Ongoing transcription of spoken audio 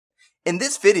In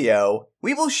this video,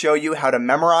 we will show you how to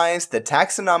memorize the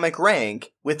taxonomic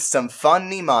rank with some fun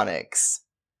mnemonics.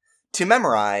 To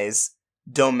memorize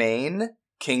domain,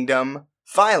 kingdom,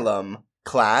 phylum,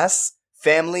 class,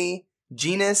 family,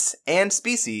 genus, and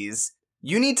species,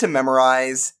 you need to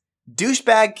memorize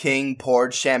douchebag king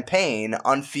poured champagne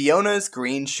on Fiona's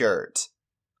green shirt.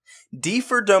 D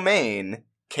for domain,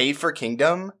 K for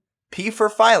kingdom, P for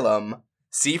phylum,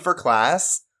 C for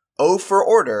class, O for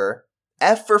order,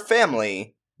 F for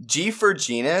family, G for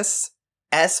genus,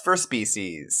 S for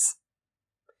species.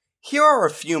 Here are a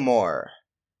few more.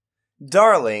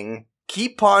 Darling,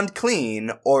 keep pond clean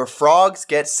or frogs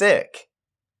get sick.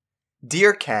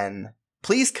 Dear Ken,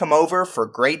 please come over for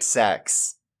great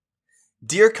sex.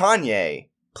 Dear Kanye,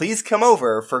 please come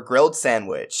over for grilled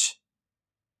sandwich.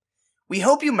 We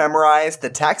hope you memorized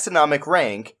the taxonomic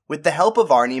rank with the help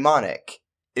of our mnemonic.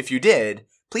 If you did,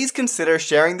 please consider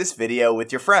sharing this video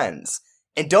with your friends.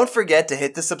 And don't forget to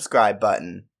hit the subscribe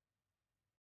button.